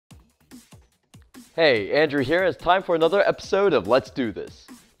Hey, Andrew here. It's time for another episode of Let's Do This.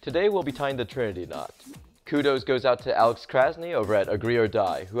 Today we'll be tying the Trinity knot. Kudos goes out to Alex Krasny over at Agree or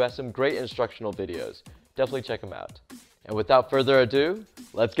Die, who has some great instructional videos. Definitely check him out. And without further ado,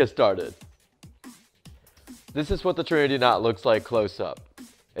 let's get started. This is what the Trinity knot looks like close up.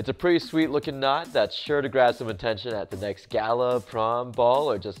 It's a pretty sweet looking knot that's sure to grab some attention at the next gala, prom,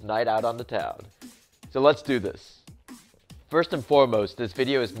 ball, or just night out on the town. So let's do this. First and foremost, this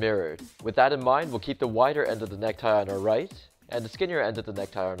video is mirrored. With that in mind, we'll keep the wider end of the necktie on our right, and the skinnier end of the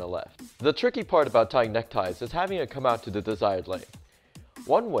necktie on our left. The tricky part about tying neckties is having it come out to the desired length.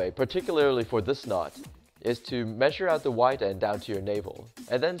 One way, particularly for this knot, is to measure out the wide end down to your navel,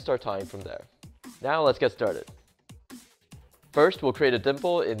 and then start tying from there. Now let's get started. First, we'll create a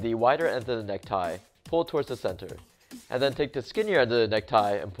dimple in the wider end of the necktie, pull it towards the center, and then take the skinnier end of the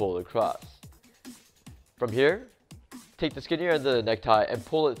necktie and pull it across. From here, take the skinnier end of the necktie and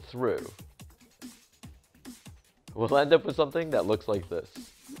pull it through. We'll end up with something that looks like this.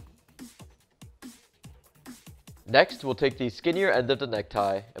 Next, we'll take the skinnier end of the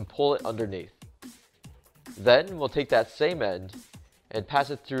necktie and pull it underneath. Then, we'll take that same end and pass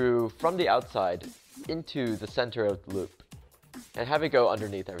it through from the outside into the center of the loop, and have it go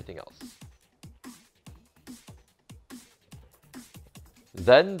underneath everything else.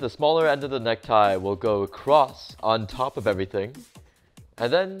 Then the smaller end of the necktie will go across on top of everything,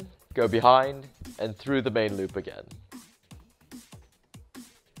 and then go behind and through the main loop again.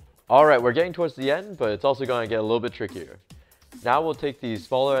 Alright, we're getting towards the end, but it's also going to get a little bit trickier. Now we'll take the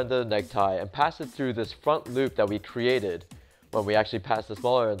smaller end of the necktie and pass it through this front loop that we created when we actually passed the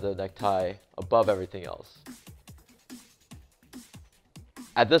smaller end of the necktie above everything else.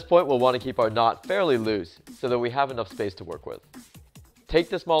 At this point, we'll want to keep our knot fairly loose so that we have enough space to work with. Take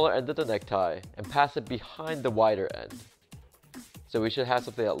the smaller end of the necktie and pass it behind the wider end. So we should have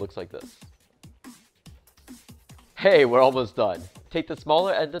something that looks like this. Hey, we're almost done. Take the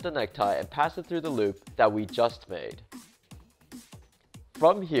smaller end of the necktie and pass it through the loop that we just made.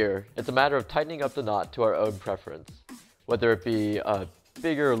 From here, it's a matter of tightening up the knot to our own preference, whether it be a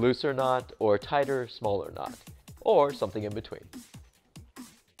bigger, looser knot or a tighter, smaller knot, or something in between.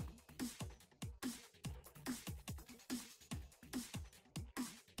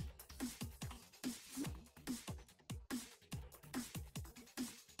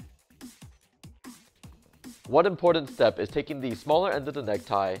 One important step is taking the smaller end of the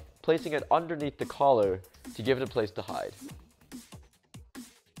necktie, placing it underneath the collar to give it a place to hide.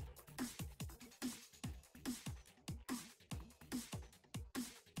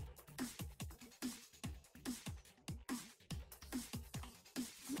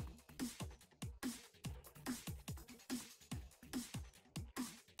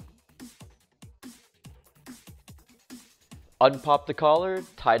 Unpop the collar,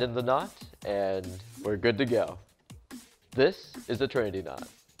 tighten the knot, and we're good to go. This is the Trinity knot.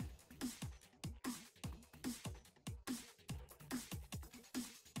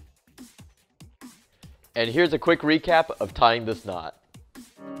 And here's a quick recap of tying this knot.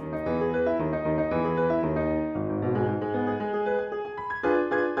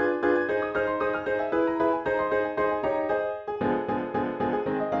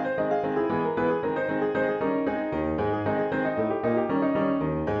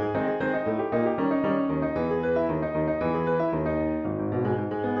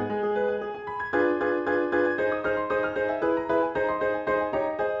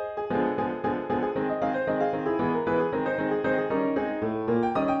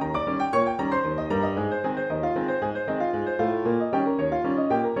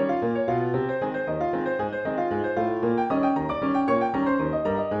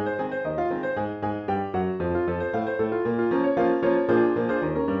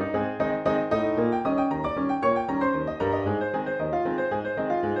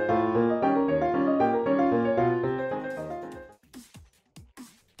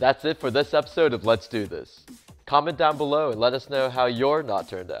 That's it for this episode of Let's Do This. Comment down below and let us know how your knot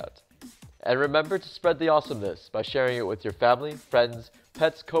turned out. And remember to spread the awesomeness by sharing it with your family, friends,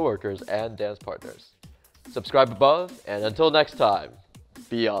 pets, coworkers, and dance partners. Subscribe above, and until next time,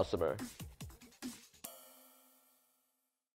 be awesomer.